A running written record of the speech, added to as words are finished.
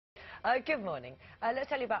Good morning. Let's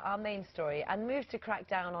tell you about our main story. And moves to crack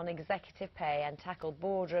down on executive pay and tackle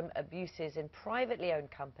boardroom abuses in privately owned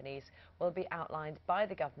companies will be outlined by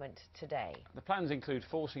the government today. The plans include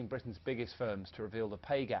forcing Britain's biggest firms to reveal the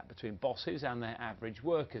pay gap between bosses and their average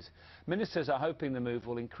workers. Ministers are hoping the move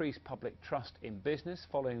will increase public trust in business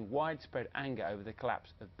following widespread anger over the collapse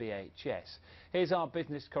of BHS. Here's our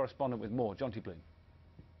business correspondent with more, Jonty Bloom.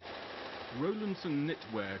 Rowlinson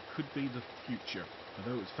Knitwear could be the future.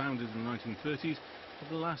 Although it was founded in the 1930s, for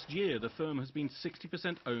the last year the firm has been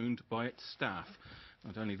 60% owned by its staff.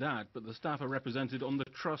 Not only that, but the staff are represented on the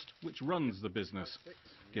trust which runs the business,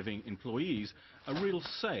 giving employees a real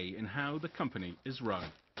say in how the company is run.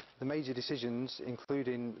 The major decisions,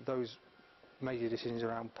 including those major decisions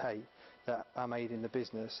around pay that are made in the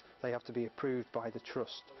business, they have to be approved by the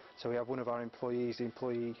trust. So we have one of our employees, the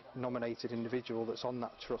employee nominated individual that's on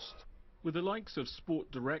that trust. With the likes of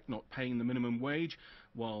Sport Direct not paying the minimum wage,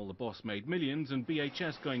 while the boss made millions and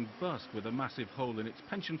BHS going bust with a massive hole in its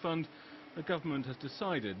pension fund, the government has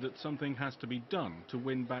decided that something has to be done to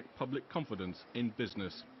win back public confidence in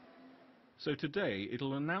business. So today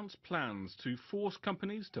it'll announce plans to force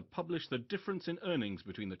companies to publish the difference in earnings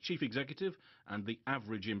between the chief executive and the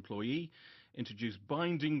average employee, introduce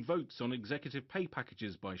binding votes on executive pay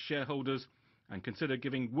packages by shareholders, and consider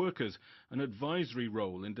giving workers an advisory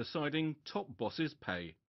role in deciding top bosses'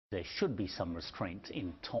 pay. There should be some restraint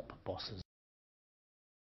in top bosses'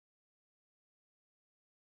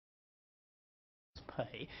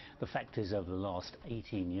 pay. The fact is, over the last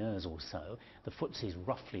 18 years or so, the FTSE is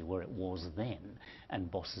roughly where it was then, and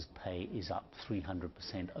bosses' pay is up 300%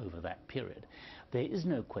 over that period. There is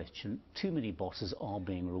no question too many bosses are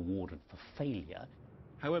being rewarded for failure.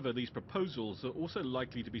 However, these proposals are also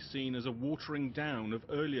likely to be seen as a watering down of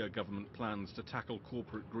earlier government plans to tackle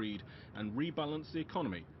corporate greed and rebalance the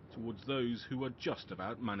economy towards those who are just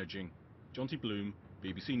about managing. Jonty Bloom,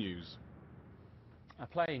 BBC News. A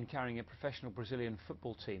plane carrying a professional Brazilian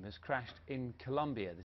football team has crashed in Colombia.